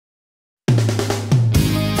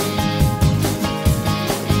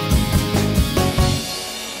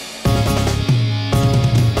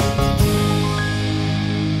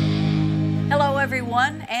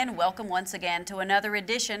and welcome once again to another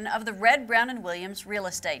edition of the Red, Brown & Williams Real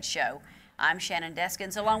Estate Show. I'm Shannon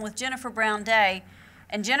Deskins along with Jennifer Brown Day.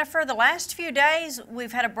 And Jennifer, the last few days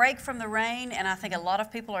we've had a break from the rain, and I think a lot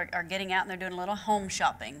of people are getting out and they're doing a little home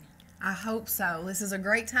shopping. I hope so. This is a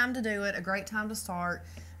great time to do it, a great time to start.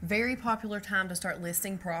 Very popular time to start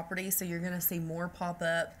listing property, so you're going to see more pop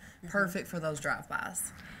up. Perfect for those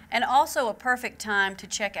drive-bys. And also a perfect time to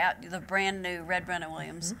check out the brand new Red, Brown &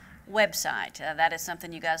 Williams website. That is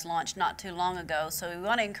something you guys launched not too long ago, so we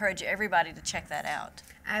want to encourage everybody to check that out.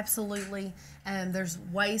 Absolutely. There's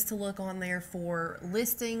ways to look on there for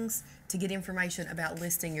listings, to get information about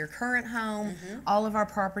listing your current home. All of our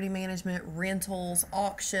property management, rentals,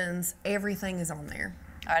 auctions, everything is on there.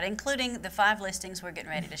 All right, including the 5 listings we're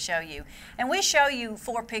getting ready to show you. And we show you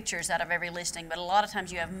 4 pictures out of every listing, but a lot of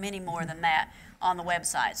times you have many more than that on the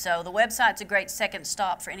website. So the website's a great second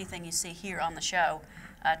stop for anything you see here on the show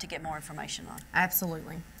to get more information on.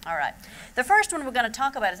 Absolutely. All right. The first one we're going to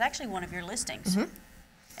talk about is actually one of your listings.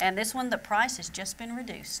 And this one, the price has just been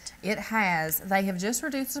reduced. It has. They have just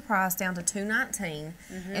reduced the price down to $219.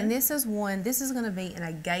 And this is going to be in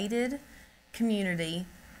a gated community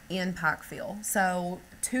in Pikeville. So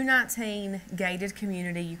 $219 gated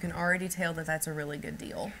community, you can already tell that that's a really good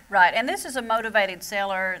deal. Right, and this is a motivated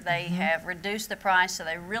seller. They have reduced the price, so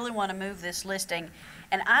they really want to move this listing.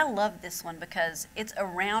 And I love this one because it's a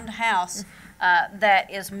round house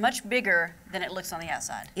that is much bigger than it looks on the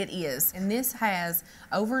outside. It is, and this has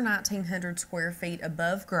over 1,900 square feet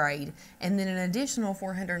above grade, and then an additional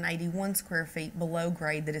 481 square feet below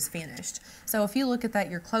grade that is finished. So if you look at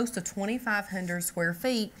that, you're close to 2,500 square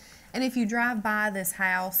feet. And if you drive by this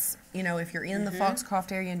house, you know, if you're in the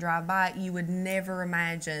Foxcroft area and drive by it, you would never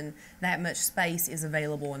imagine that much space is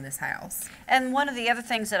available in this house. And one of the other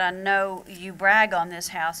things that I know you brag on this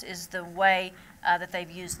house is the way that they've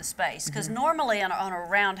used the space. Because normally on a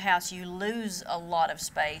round house, you lose a lot of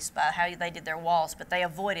space by how they did their walls, but they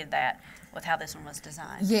avoided that with how this one was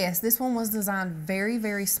designed. Yes, this one was designed very,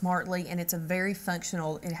 very smartly, and it's a very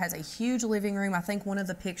functional. It has a huge living room. I think one of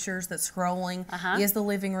the pictures that's scrolling is the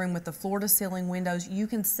living room with the floor-to-ceiling windows. You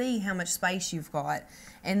can see how much space you've got.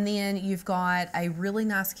 And then you've got a really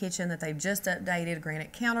nice kitchen that they've just updated,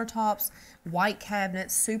 granite countertops, white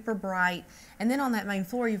cabinets, super bright. And then on that main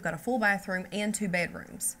floor, you've got a full bathroom and 2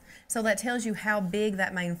 bedrooms. So that tells you how big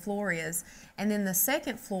that main floor is. And then the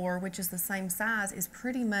second floor, which is the same size, is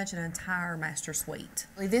pretty much an entire master suite.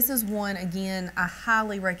 This is one, again, I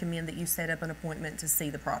highly recommend that you set up an appointment to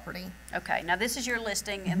see the property. Okay, now this is your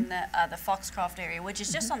listing in the Foxcroft area, which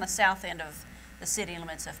is just on the south end of the city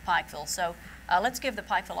limits of Pikeville. So let's give the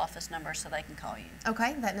Pikeville office number so they can call you.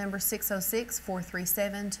 Okay, that number is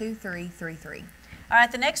 606-437-2333. All right,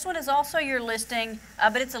 the next one is also your listing,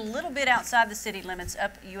 but it's a little bit outside the city limits,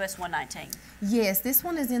 up US 119. Yes, this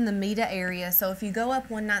one is in the Meta area. So if you go up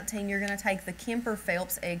 119, you're going to take the Kemper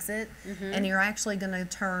Phelps exit, and you're actually going to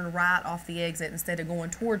turn right off the exit. Instead of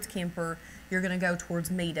going towards Kemper, you're going to go towards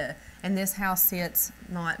Meta. And this house sits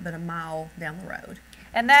not but a mile down the road.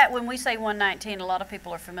 And that, when we say 119, a lot of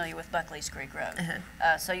people are familiar with Buckley's Creek Road.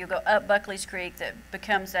 So you go up Buckley's Creek,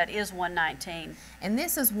 that is 119. And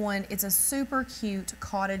this is one, it's a super cute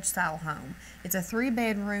cottage style home. It's a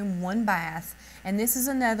 3-bedroom, 1 bath. And this is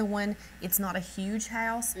another one, it's not a huge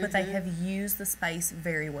house, but they have used the space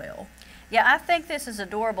very well. Yeah, I think this is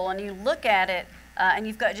adorable. And you look at it, and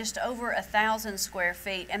you've got just over 1,000 square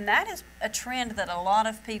feet. And that is a trend that a lot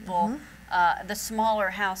of people, the smaller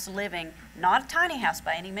house living, not a tiny house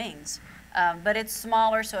by any means, but it's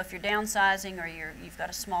smaller, so if you're downsizing or you've got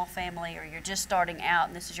a small family or you're just starting out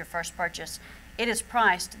and this is your first purchase, it is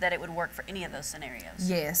priced that it would work for any of those scenarios.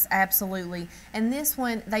 Yes, absolutely. And this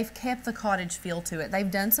one, they've kept the cottage feel to it. They've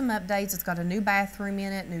done some updates. It's got a new bathroom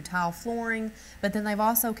in it, new tile flooring, but then they've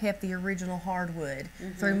also kept the original hardwood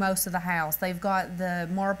through most of the house. They've got the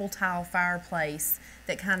marble tile fireplace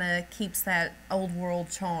that kind of keeps that old world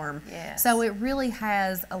charm. Yes. So it really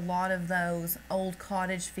has a lot of those old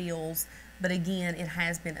cottage feels, but again, it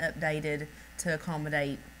has been updated to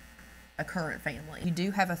accommodate a current family. You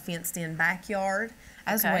do have a fenced-in backyard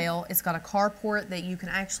as well. It's got a carport that you can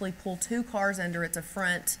actually pull 2 cars under. It's a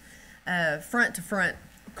front to front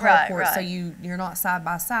carport, so you're not side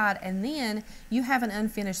by side. And then you have an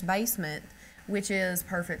unfinished basement, which is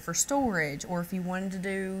perfect for storage, or if you wanted to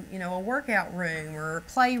do, you know, a workout room or a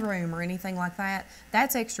playroom or anything like that.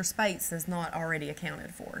 That's extra space that's not already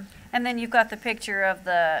accounted for. And then you've got the picture of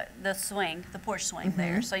the swing, the porch swing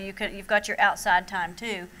there. So you've got your outside time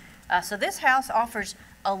too. So this house offers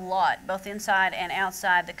a lot, both inside and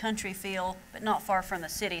outside, the country feel, but not far from the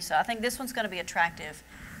city. So I think this one's going to be attractive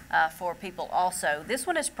for people also. This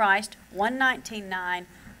one is priced $119,900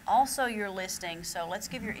 also your listing. So let's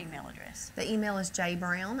give your email address. The email is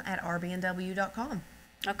jbrown@rbnw.com.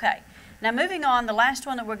 Okay. Now moving on, the last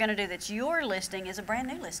one that we're going to do that's your listing is a brand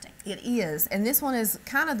new listing. It is, and this one is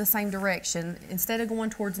kind of the same direction. Instead of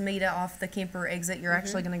going towards Meta off the Kemper exit, you're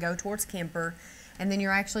actually going to go towards Kemper, and then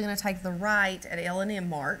you're actually going to take the right at L&M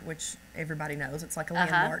Mart, which everybody knows, it's like a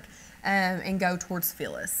landmark, and go towards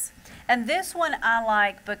Phyllis. And this one I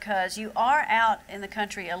like because you are out in the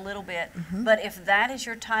country a little bit, but if that is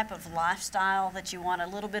your type of lifestyle, that you want a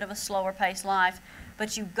little bit of a slower paced life,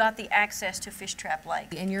 but you've got the access to Fish Trap Lake.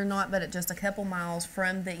 And you're not but at just a couple miles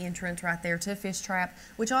from the entrance right there to Fish Trap,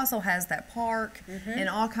 which also has that park and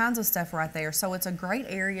all kinds of stuff right there. So it's a great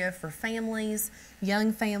area for families,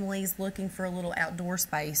 young families looking for a little outdoor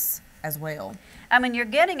space as well. I mean, you're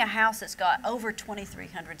getting a house that's got over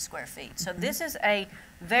 2,300 square feet. So this is a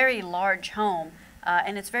very large home,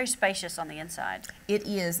 and it's very spacious on the inside. It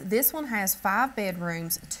is. This one has 5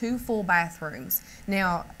 bedrooms, 2 full bathrooms.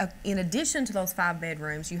 Now, in addition to those 5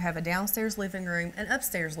 bedrooms, you have a downstairs living room, an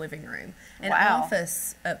upstairs living room, an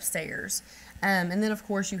office upstairs. And then, of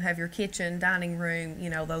course, you have your kitchen, dining room, you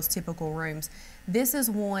know, those typical rooms. This is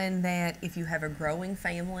one that if you have a growing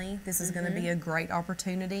family, this is going to be a great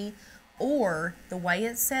opportunity. Or the way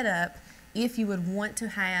it's set up, if you would want to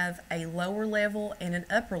have a lower level and an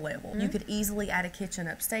upper level, you could easily add a kitchen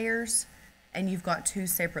upstairs, and you've got 2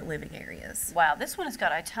 separate living areas. Wow, this one has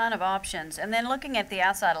got a ton of options. And then looking at the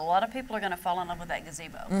outside, a lot of people are going to fall in love with that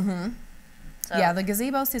gazebo. So. Yeah, the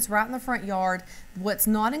gazebo sits right in the front yard. What's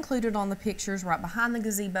not included on the pictures, right behind the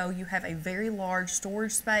gazebo, you have a very large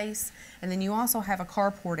storage space, and then you also have a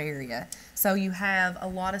carport area. So you have a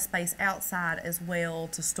lot of space outside as well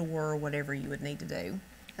to store whatever you would need to do.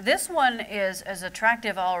 This one is as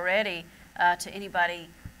attractive already to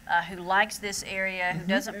anybody who likes this area, who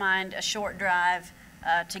doesn't mind a short drive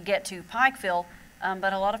to get to Pikeville,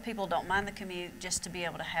 but a lot of people don't mind the commute just to be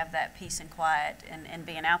able to have that peace and quiet and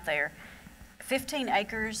being out there. 15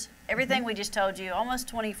 acres, everything we just told you, almost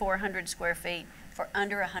 2,400 square feet for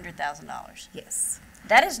under $100,000. Yes.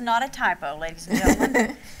 That is not a typo, ladies and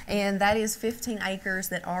gentlemen. And that is 15 acres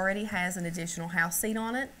that already has an additional house seat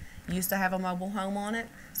on it. Used to have a mobile home on it.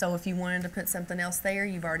 So if you wanted to put something else there,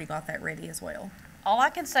 you've already got that ready as well. All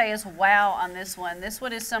I can say is wow on this one. This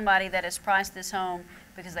one is somebody that has priced this home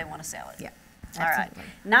because they want to sell it. Yeah. All right,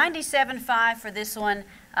 $97,500 for this one.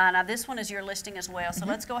 Now this one is your listing as well, so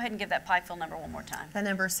let's go ahead and give that Pikeville number one more time. That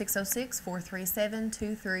number is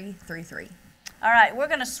 606-437-2333. All right, we're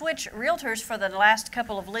going to switch realtors for the last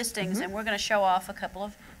couple of listings, and we're going to show off a couple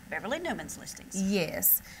of Beverly Newman's listings.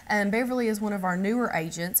 Yes, Beverly is one of our newer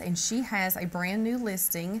agents, and she has a brand new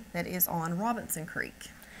listing that is on Robinson Creek.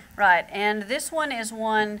 Right, and this one is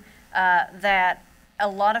one that a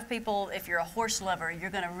lot of people, if you're a horse lover, you're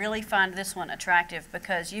going to really find this one attractive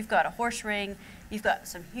because you've got a horse ring, you've got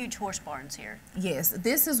some huge horse barns here. Yes,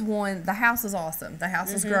 this is one, the house is awesome, the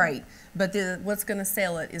house is great, but what's going to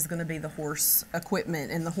sell it is going to be the horse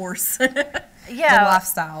equipment and the horse the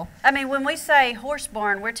lifestyle. I mean, when we say horse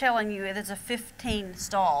barn, we're telling you it is a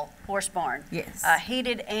 15-stall horse barn. Yes.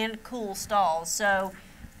 Heated and cool stalls. So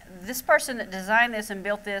this person that designed this and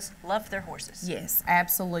built this loved their horses. Yes,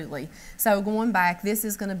 absolutely. So going back, this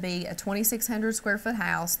is going to be a 2,600 square foot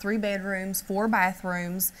house, 3 bedrooms, 4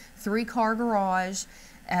 bathrooms, 3-car garage.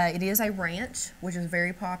 It is a ranch, which is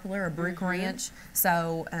very popular, a brick ranch.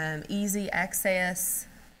 So easy access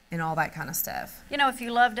and all that kind of stuff. You know, if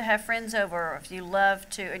you love to have friends over, or if you love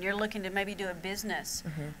to, and you're looking to maybe do a business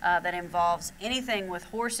that involves anything with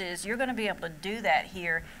horses, you're going to be able to do that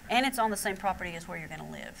here, and it's on the same property as where you're going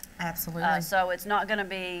to live. Absolutely. So it's not going to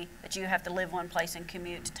be that you have to live one place and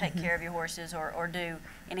commute to take care of your horses or do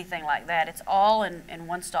anything like that. It's all in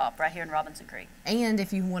one stop right here in Robinson Creek. And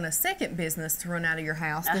if you want a second business to run out of your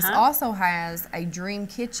house, this also has a dream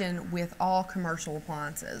kitchen with all commercial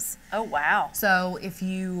appliances. Oh, wow. So if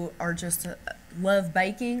you are just love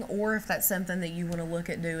baking, or if that's something that you want to look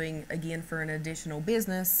at doing again for an additional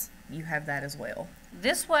business, you have that as well.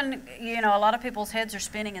 This one, you know, a lot of people's heads are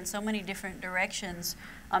spinning in so many different directions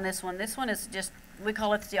on this one. This one is just, we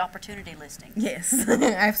call it the opportunity listing. Yes,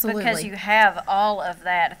 absolutely. Because you have all of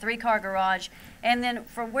that, a 3-car garage, and then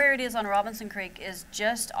from where it is on Robinson Creek is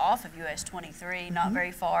just off of US 23, not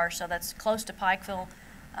very far, so that's close to Pikeville.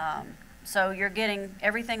 So you're getting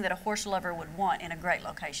everything that a horse lover would want in a great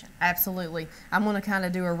location. Absolutely. I'm going to kind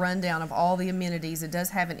of do a rundown of all the amenities. It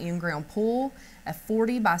does have an in-ground pool, a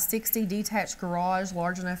 40 by 60 detached garage,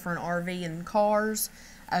 large enough for an RV and cars,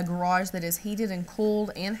 a garage that is heated and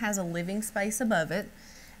cooled and has a living space above it.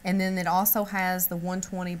 And then it also has the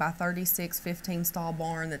 120 by 36 15-stall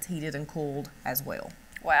barn that's heated and cooled as well.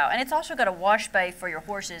 Wow, and it's also got a wash bay for your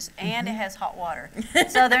horses, and it has hot water.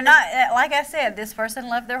 So they're not, like I said, this person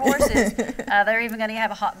loved their horses. They're even going to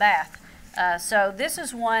have a hot bath. So this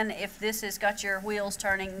is one, if this has got your wheels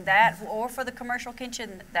turning, that, or for the commercial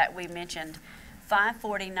kitchen that we mentioned,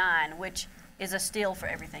 $549, which is a steal for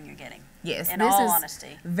everything you're getting. Yes, in this all is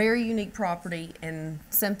honesty. Very unique property and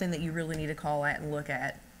something that you really need to call at and look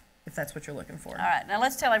at if that's what you're looking for. All right, now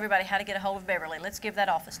let's tell everybody how to get a hold of Beverly. Let's give that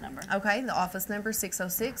office number. Okay, the office number is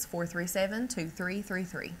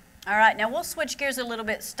 606-437-2333. All right, now we'll switch gears a little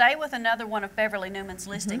bit. Stay with another one of Beverly Newman's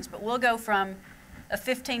listings, but we'll go from a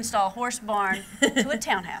 15-stall horse barn to a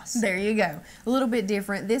townhouse. There you go. A little bit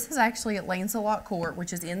different. This is actually at Lancelot Court,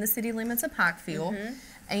 which is in the city limits of Pikeville.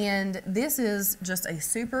 And this is just a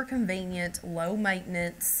super convenient, low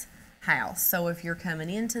maintenance house. So if you're coming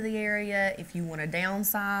into the area, if you want to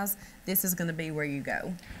downsize, this is going to be where you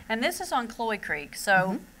go. And this is on Cloy Creek.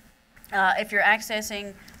 So if you're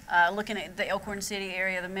accessing, looking at the Elkhorn City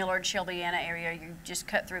area, the Millard, Shelbyana area, you just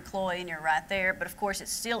cut through Cloy and you're right there. But of course,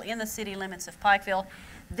 it's still in the city limits of Pikeville.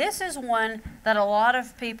 This is one that a lot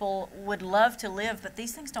of people would love to live, but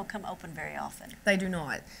these things don't come open very often. They do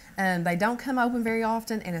not. They don't come open very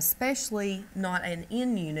often, and especially not an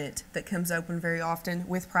in unit that comes open very often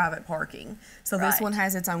with private parking. So this one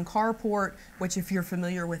has its own carport, which if you're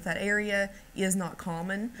familiar with that area, is not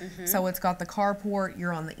common. So it's got the carport,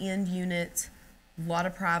 you're on the end unit, a lot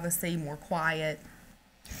of privacy, more quiet.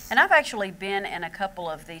 And I've actually been in a couple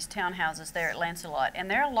of these townhouses there at Lancelot, and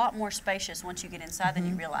they're a lot more spacious once you get inside than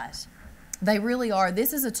you realize. They really are.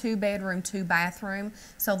 This is a 2-bedroom, 2-bathroom,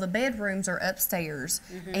 so the bedrooms are upstairs.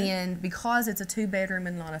 And because it's a 2-bedroom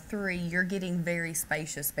and not a 3, you're getting very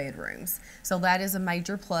spacious bedrooms. So that is a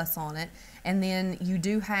major plus on it. And then you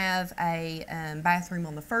do have a bathroom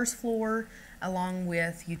on the first floor, along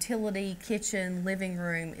with utility, kitchen, living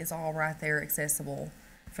room is all right there accessible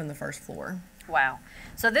from the first floor. Wow.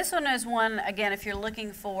 So this one is one, again, if you're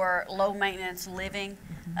looking for low maintenance living,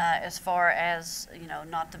 as far as, you know,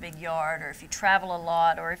 not the big yard, or if you travel a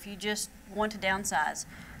lot, or if you just want to downsize,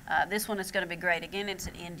 this one is going to be great. Again, it's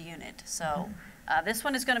an end unit. So this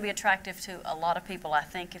one is going to be attractive to a lot of people, I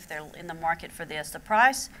think, if they're in the market for this. The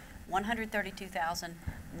price, $132,000,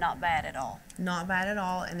 not bad at all. Not bad at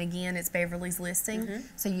all. And again, it's Beverly's listing,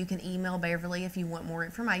 so you can email Beverly if you want more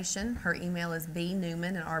information. Her email is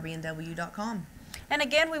bnewman@rbnw.com. And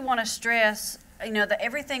again, we want to stress, you know, that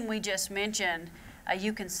everything we just mentioned,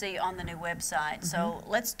 you can see on the new website. So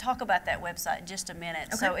let's talk about that website in just a minute.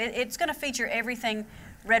 Okay. So it's going to feature everything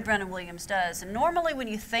Red Brown and Williams does. And normally when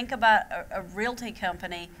you think about a realty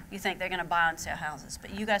company, you think they're going to buy and sell houses,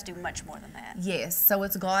 but you guys do much more than that. Yes, so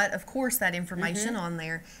it's got, of course, that information on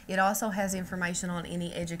there. It also has information on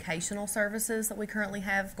any educational services that we currently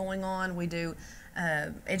have going on. We do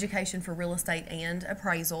education for real estate and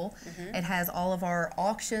appraisal. It has all of our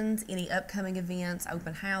auctions, any upcoming events,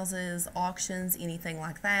 open houses, auctions, anything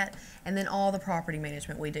like that, and then all the property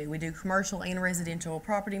management we do. We do commercial and residential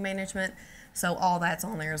property management, so all that's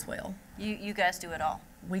on there as well. You guys do it all.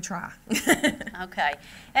 We try. Okay.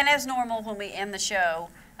 And as normal, when we end the show,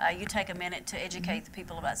 you take a minute to educate the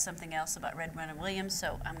people about something else about Red Brown and Williams,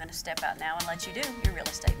 so I'm going to step out now and let you do your real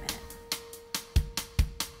estate minute.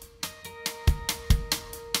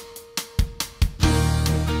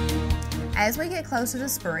 As we get closer to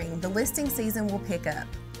spring, the listing season will pick up.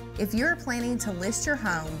 If you're planning to list your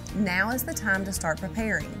home, now is the time to start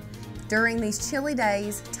preparing. During these chilly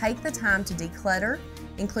days, take the time to declutter,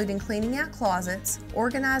 including cleaning out closets,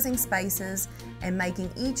 organizing spaces, and making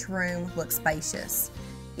each room look spacious.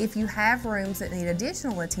 If you have rooms that need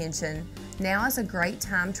additional attention, now is a great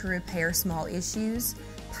time to repair small issues,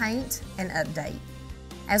 paint, and update.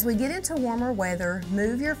 As we get into warmer weather,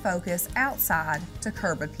 move your focus outside to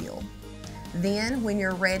curb appeal. Then, when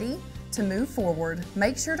you're ready to move forward,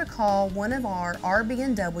 make sure to call one of our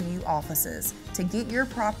RB&W offices to get your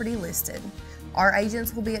property listed. Our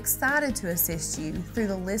agents will be excited to assist you through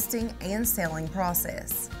the listing and selling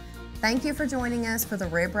process. Thank you for joining us for the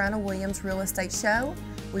Red Brown & Williams Real Estate Show.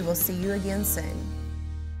 We will see you again soon.